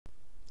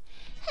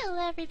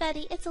Hello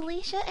everybody, it's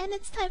Alicia and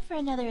it's time for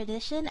another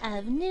edition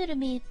of New to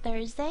Me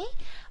Thursday,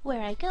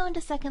 where I go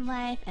into Second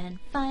Life and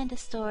find a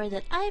store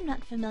that I'm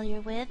not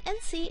familiar with and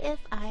see if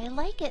I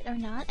like it or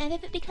not and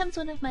if it becomes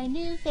one of my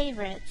new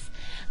favorites.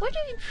 We're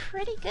doing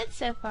pretty good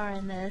so far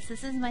in this.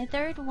 This is my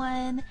third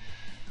one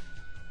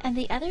and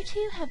the other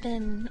two have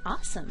been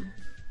awesome.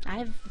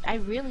 I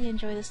really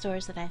enjoy the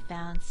stores that I've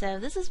found, so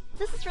this is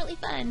really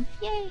fun.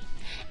 Yay!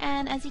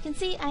 And as you can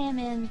see, I am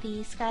in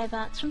the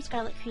Skybox from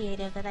Scarlet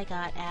Creative that I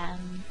got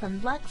from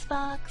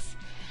Luxbox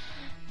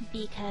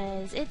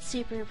because it's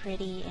super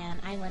pretty and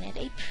I wanted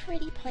a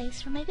pretty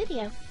place for my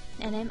video.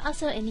 And I'm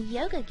also in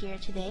yoga gear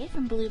today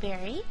from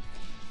Blueberry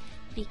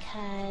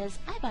because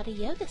I bought a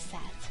yoga set.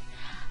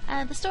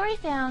 The store I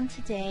found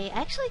today, I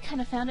actually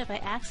kind of found it by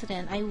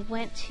accident. I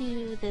went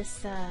to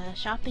this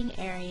shopping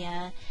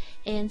area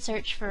in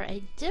search for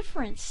a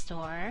different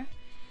store,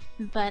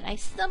 but I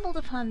stumbled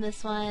upon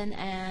this one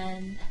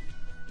and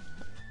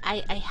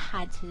I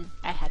had to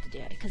do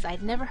it because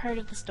I'd never heard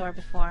of the store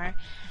before,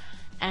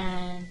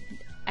 and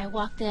I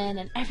walked in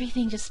and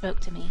everything just spoke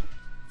to me.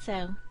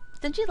 So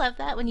don't you love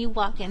that when you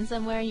walk in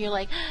somewhere and you're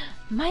like,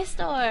 my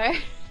store?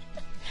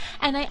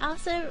 And I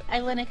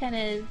want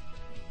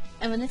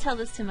to tell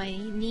this to my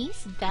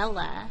niece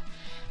Bella.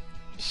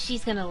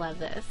 She's gonna love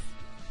this.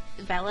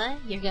 Bella,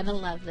 you're gonna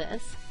love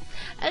this.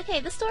 Okay,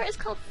 the store is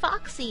called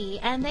Foxy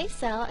and they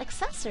sell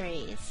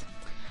accessories.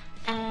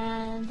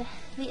 And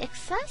the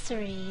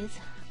accessories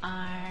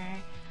are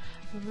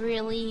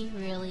really,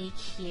 really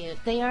cute.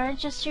 They aren't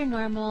just your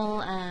normal,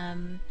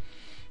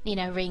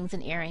 rings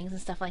and earrings and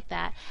stuff like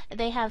that.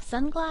 They have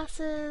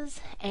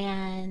sunglasses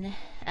and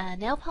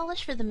nail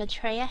polish for the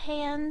Maitreya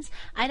hands.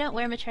 I don't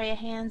wear Maitreya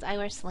hands, I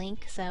wear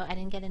Slink, so I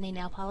didn't get any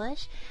nail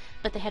polish.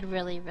 But they had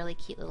really, really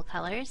cute little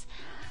colors.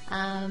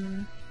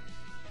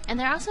 And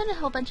they're also in a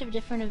whole bunch of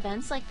different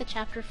events like the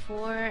Chapter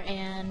 4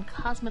 and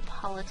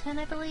Cosmopolitan,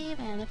 I believe,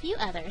 and a few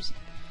others.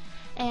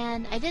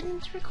 And I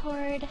didn't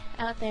record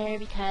out there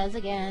because,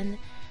 again,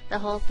 the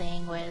whole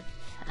thing with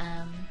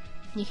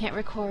you can't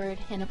record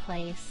in a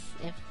place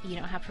if you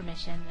don't have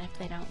permission, if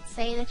they don't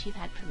say that you've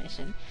had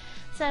permission.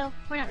 So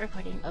we're not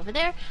recording over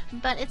there,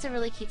 but it's a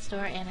really cute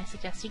store and I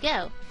suggest you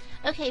go.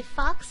 Okay,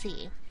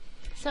 Foxy.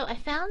 So I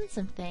found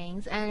some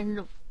things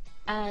and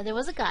there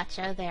was a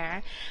gotcha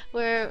there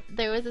where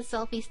there was a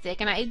selfie stick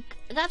and I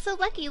got so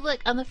lucky. Look,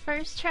 on the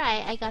first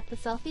try I got the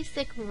selfie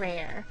stick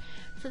rare.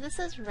 So this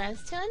is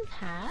Res to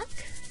Unpack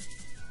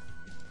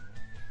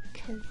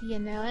because you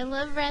know I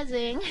love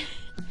rezzing.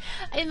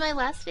 In my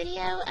last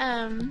video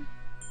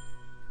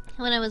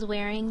when I was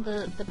wearing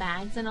the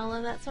bags and all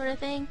of that sort of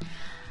thing,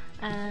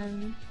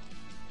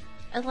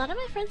 a lot of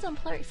my friends on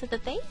Plurk said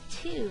that they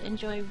too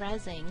enjoy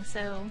rezzing,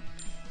 so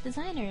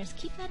designers,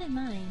 keep that in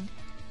mind.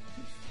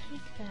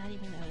 Take that,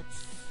 even though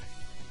it's...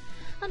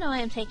 Oh no, I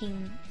am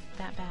taking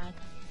that bag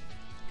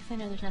because I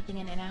know there's nothing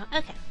in it now.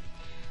 Okay,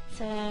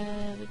 so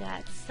we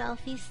got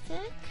selfie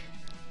stick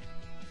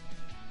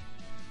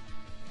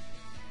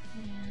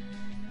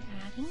and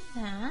adding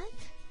that.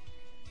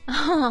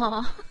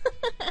 Oh,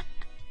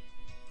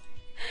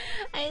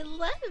 I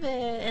love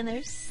it. And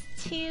there's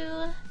two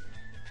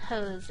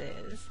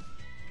poses.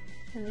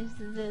 So there's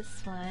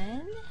this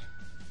one.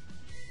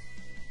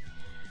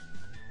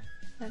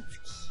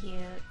 That's cute.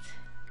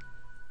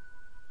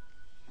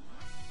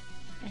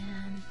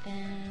 And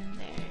then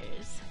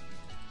there's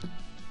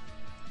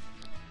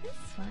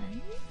this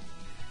one,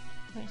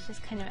 where it's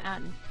just kind of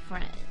out in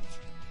front.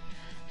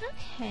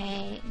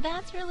 Okay,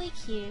 that's really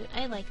cute.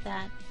 I like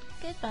that.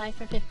 Goodbye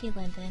for 50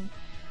 Linden.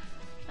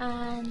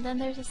 And then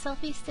there's a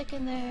selfie stick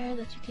in there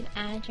that you can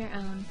add your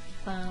own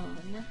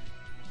phone.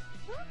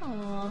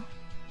 Oh,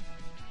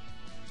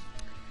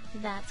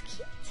 that's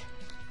cute.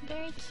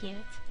 Very cute.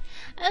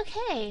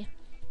 Okay.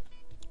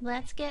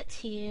 Let's get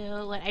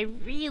to what I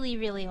really,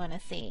 really want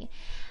to see.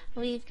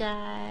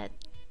 I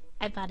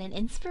bought an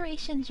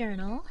inspiration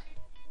journal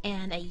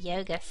and a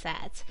yoga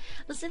set.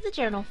 Let's do the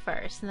journal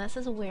first, and this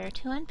is Where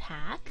to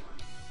Unpack.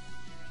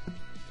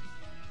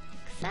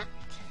 Accept.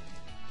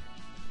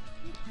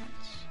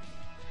 Attach.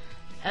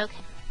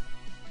 Okay.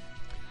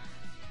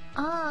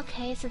 Oh,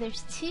 okay, so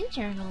there's two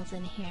journals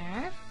in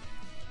here.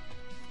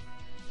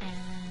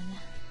 And,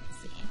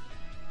 let's see.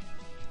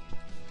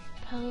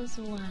 Pose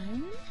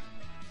 1.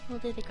 We'll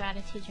do the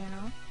gratitude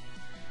journal.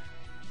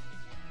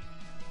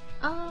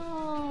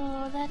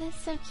 Oh, that is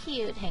so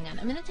cute. Hang on,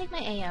 I'm gonna take my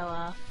AO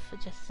off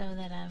just so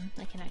that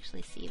I can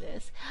actually see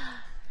this.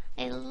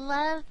 I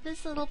love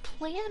this little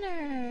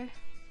planner.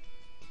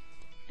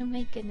 Oh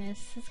my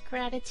goodness, this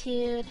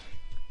gratitude.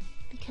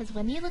 Because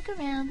when you look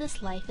around,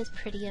 this life is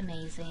pretty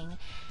amazing.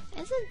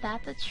 Isn't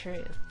that the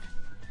truth?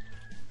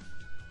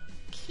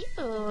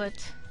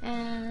 Cute.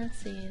 And let's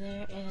see,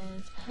 there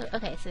is...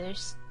 Okay, so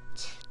there's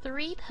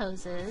 3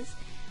 poses.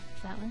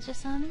 That one's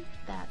just on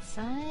that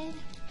side.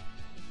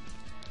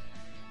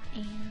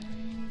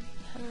 And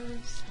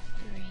pose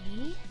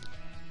 3.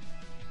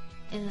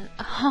 And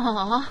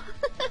aww.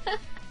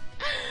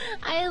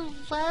 I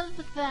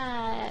love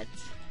that.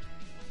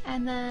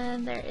 And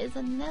then there is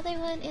another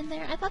one in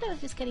there. I thought I was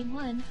just getting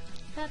one.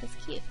 That is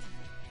cute.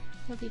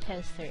 We'll do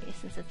pose 3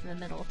 since it's in the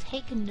middle.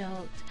 Take a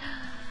note.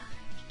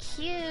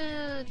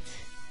 Cute!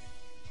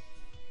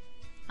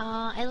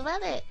 Aw, I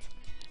love it!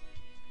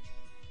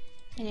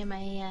 I know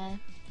my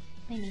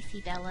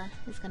niecey Bella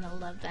is gonna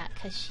love that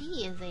because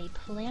she is a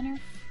planner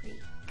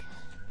freak.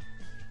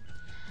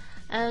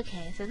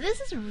 Okay, so this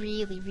is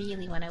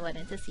really what I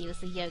wanted to see was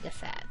the yoga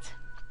set.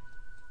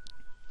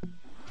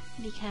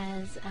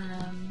 Because,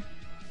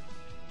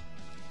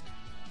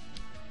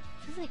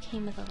 this like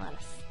came with a lot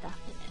of stuff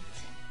in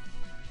it.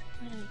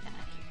 What do we got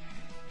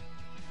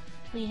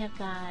here? We have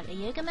got a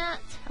yoga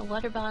mat, a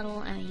water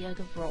bottle, and a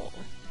yoga roll.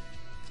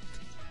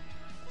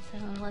 So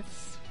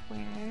let's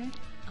wear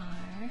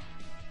our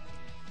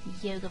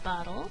yoga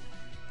bottle.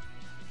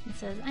 It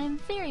says, I'm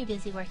very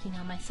busy working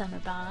on my summer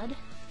bod.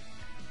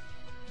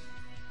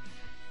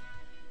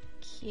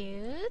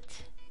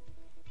 Cute.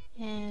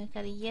 And we've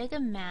got a yoga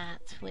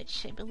mat,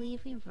 which I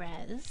believe we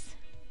res.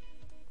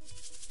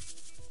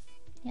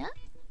 Yep.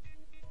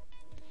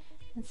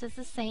 This is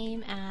the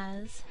same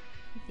as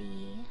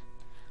the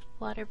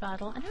water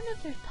bottle. I don't know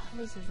if there's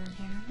poses in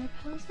here. Are there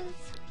poses?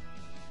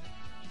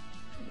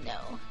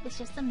 No, it's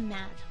just a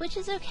mat, which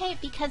is okay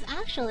because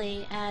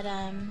actually at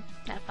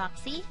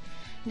Foxy,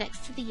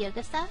 next to the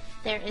yoga stuff,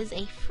 there is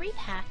a free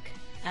pack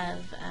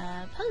of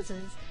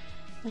poses,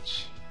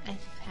 which I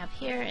have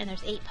here, and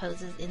there's 8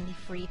 poses in the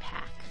free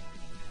pack.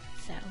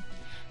 So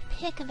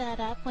pick that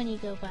up when you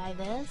go buy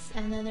this,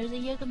 and then there's a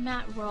yoga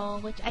mat roll,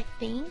 which I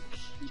think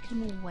you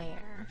can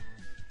wear.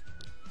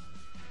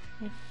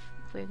 If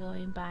we're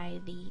going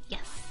by the,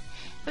 yes,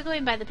 if we're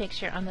going by the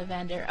picture on the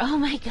vendor. Oh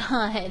my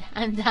god,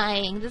 I'm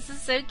dying. This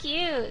is so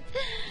cute.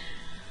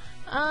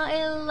 Oh,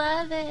 I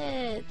love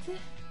it.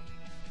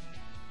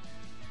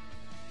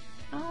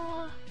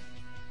 Oh,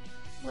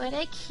 what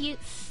a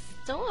cute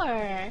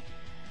store.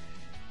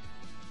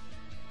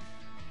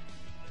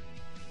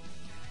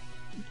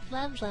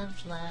 Love,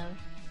 love, love.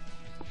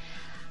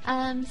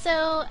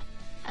 So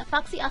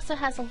Foxy also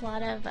has a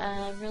lot of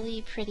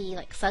really pretty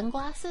like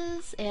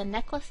sunglasses and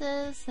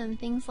necklaces and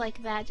things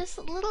like that. Just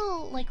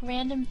little like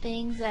random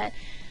things that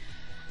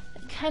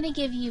kind of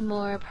give you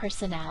more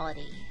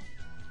personality.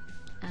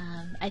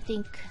 I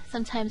think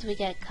sometimes we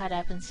get caught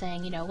up in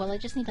saying, you know, well, I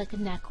just need like a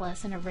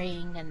necklace and a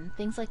ring and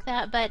things like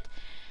that. But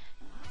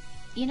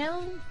you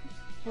know,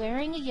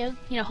 wearing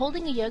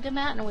holding a yoga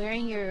mat and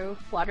wearing your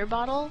water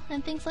bottle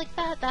and things like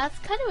that, that's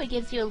kind of what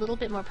gives you a little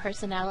bit more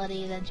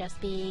personality than just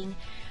being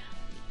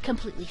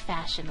completely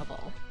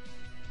fashionable.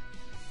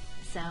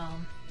 So,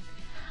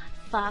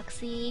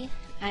 Foxy,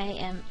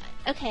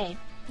 okay,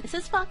 this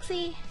is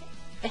Foxy.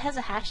 It has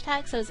a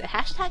hashtag, so is it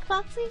hashtag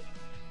Foxy?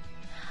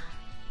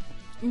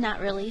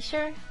 Not really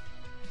sure.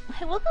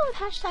 Okay, we'll go with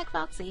hashtag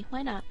Foxy,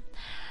 why not?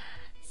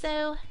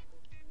 So,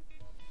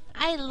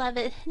 I love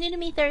it. New to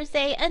Me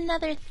Thursday,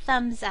 another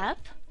thumbs up.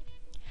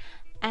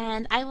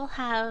 And I will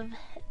have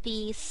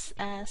the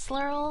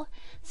slurl,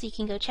 so you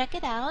can go check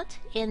it out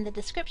in the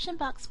description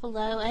box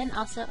below and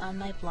also on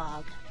my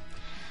blog.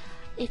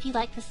 If you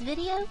like this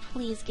video,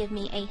 please give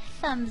me a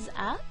thumbs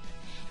up.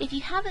 If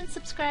you haven't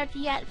subscribed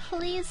yet,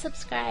 please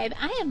subscribe.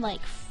 I am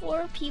like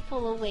 4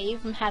 people away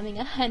from having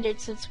 100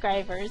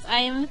 subscribers. I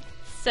am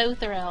so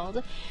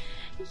thrilled.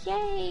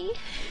 Yay!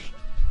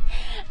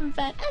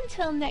 But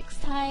until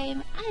next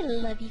time, I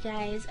love you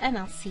guys, and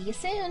I'll see you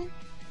soon.